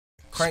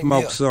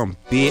Smoke some,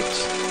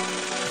 bitch.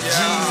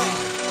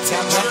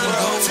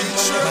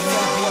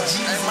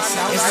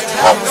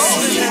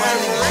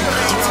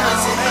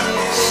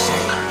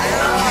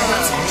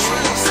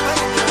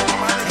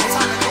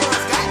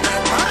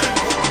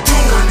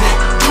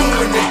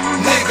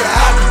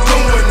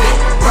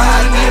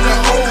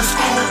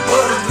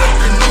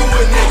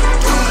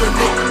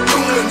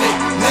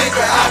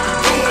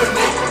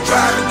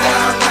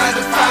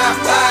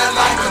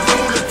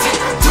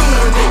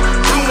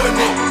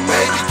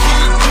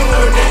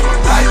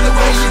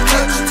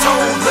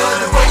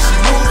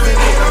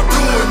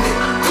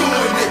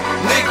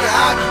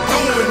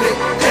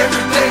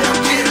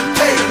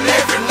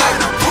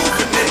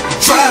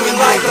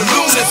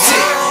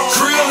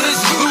 Trille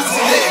is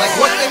losing it, like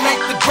what they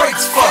make the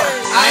brakes for.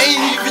 I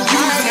ain't even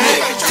using it.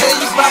 Tell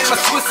you about my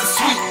Swiss and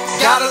sweet,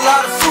 got a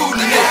lot of fruit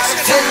in it.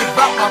 Tell you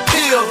about my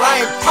pill,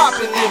 I ain't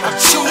popping it, I'm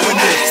chewing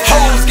it.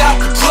 Hoes got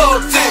the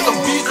club thick, I'm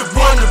be the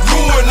one to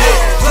ruin it.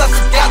 Plus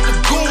I got the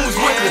goons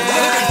with me,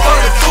 looking for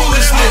the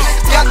foolishness.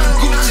 Got the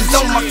Gucci's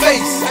on my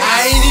face,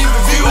 I ain't even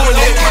viewing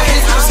it. My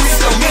history's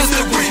a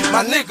mystery,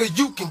 my nigga,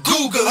 you can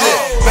Google it.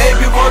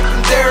 Baby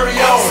working dairy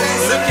on,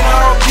 looking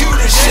all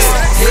cute and shit.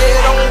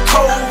 Head on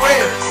cold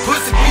red,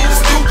 pussy be the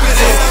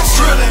stupidest.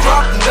 Trille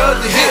dropped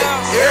another hit,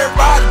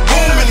 everybody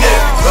booming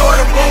it. Lord,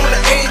 I'm on the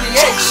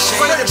 88,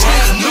 straight up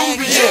bitch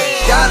Nubian.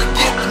 Gotta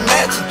get the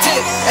matching tip,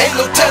 ain't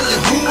no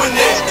telling who in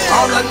it.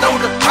 All I know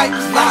the pipe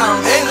is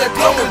loud, and they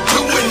blowing,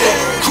 doing it.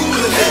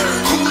 Cooling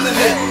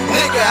it,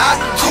 nigga, I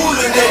can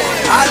coolin' it.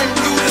 I done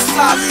blew the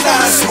stop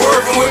sign,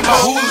 swerving with my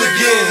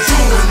hooligans.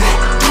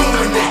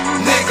 Doing it,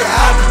 nigga,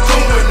 I be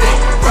doing it.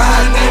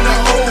 Riding in the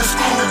old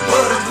school,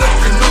 but I'm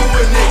looking new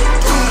in it.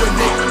 Doing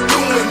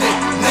it,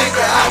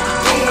 nigga, I be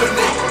doing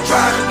it.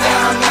 Driving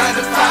down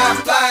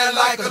 95, flying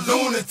like a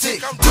lunatic.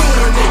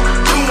 Doing it,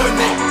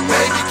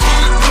 baby,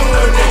 keep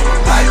doing it.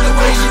 Like the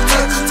way she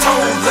touch your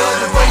toe, love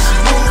the way she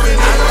moving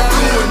it.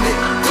 Doing it,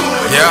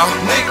 yeah,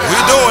 nigga, we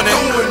doing it.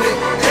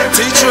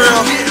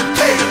 Trille,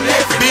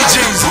 be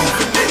Jeezy.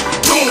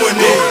 Doing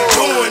it,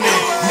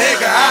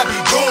 nigga, I be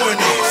doing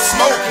it.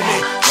 Smoking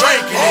it,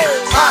 drinking it,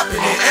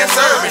 popping it, and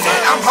serving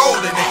it. I'm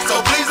holding it,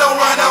 so please don't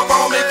run up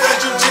on me,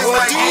 cause you just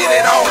might get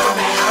it off of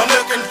me. I'm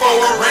looking for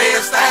a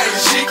red stallion,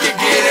 she can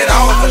get it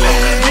off of me.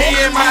 Me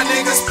and my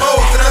niggas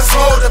posed and I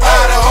sold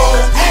about a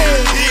whole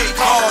big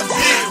cars,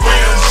 big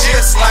rims,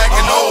 just like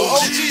an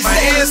OG. My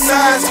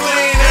inside's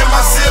clean and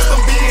my system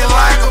being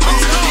like a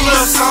beast.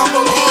 Plus I'm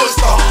a hood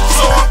star,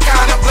 so I'm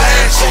kinda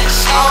flashy.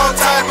 All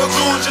type of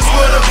Gucci's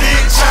with a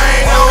big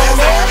chain on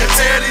me. And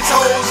tell these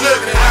hoes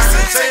looking, I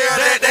can tell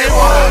that they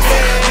want me.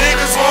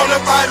 Niggas wanna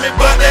fight me,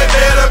 but they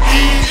better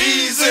be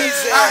easy.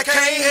 I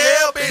can't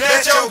help it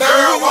that your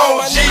girl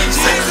won't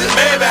Jeezy.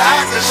 Maybe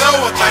I can show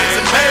her things,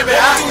 and maybe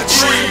I can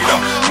treat her.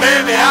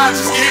 Maybe I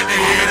just get the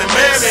hit, and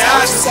maybe I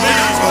just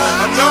leave her.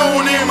 I'm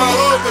known in my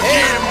hood for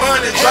getting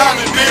money,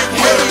 driving big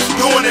wheels,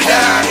 doing it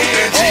down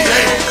here in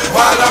GA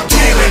while I'm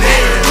killing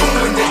it.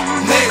 Doing it,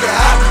 nigga,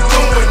 I be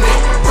doing it.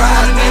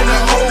 Riding in the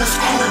old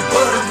school,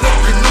 but I'm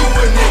looking new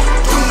in it.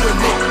 Doing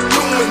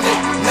it,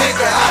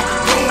 nigga, I be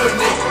doing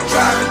it.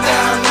 Driving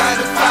down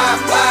 95,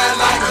 flying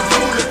like a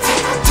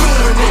lunatic.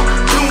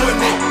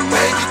 Doing it,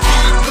 baby,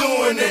 keep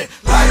doing it.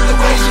 Like the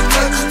way she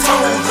touch your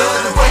toe,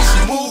 love the way she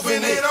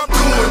moving it. I'm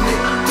doing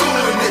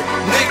it,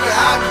 nigga,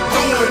 I be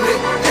doing it.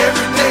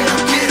 Every day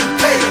I'm getting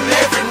paid, and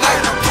every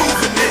night I'm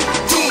proving it.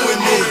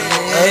 Doing it.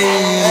 Hey,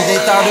 they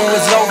thought it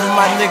was over,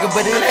 my nigga,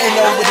 but it ain't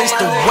over, it's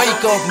the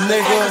wake up,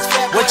 nigga.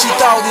 What you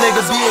thought,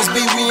 nigga? BSB,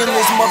 we in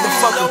this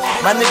motherfucker.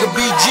 My nigga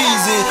B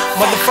Jeezy,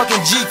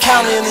 motherfucking G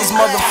County in this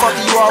motherfucker,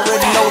 you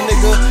already know,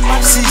 nigga.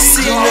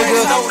 CC,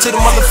 nigga, to the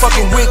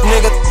motherfucking Wick,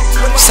 nigga.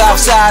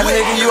 Southside,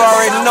 nigga, you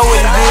already know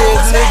it good,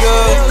 nigga.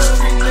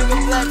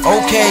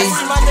 Okay.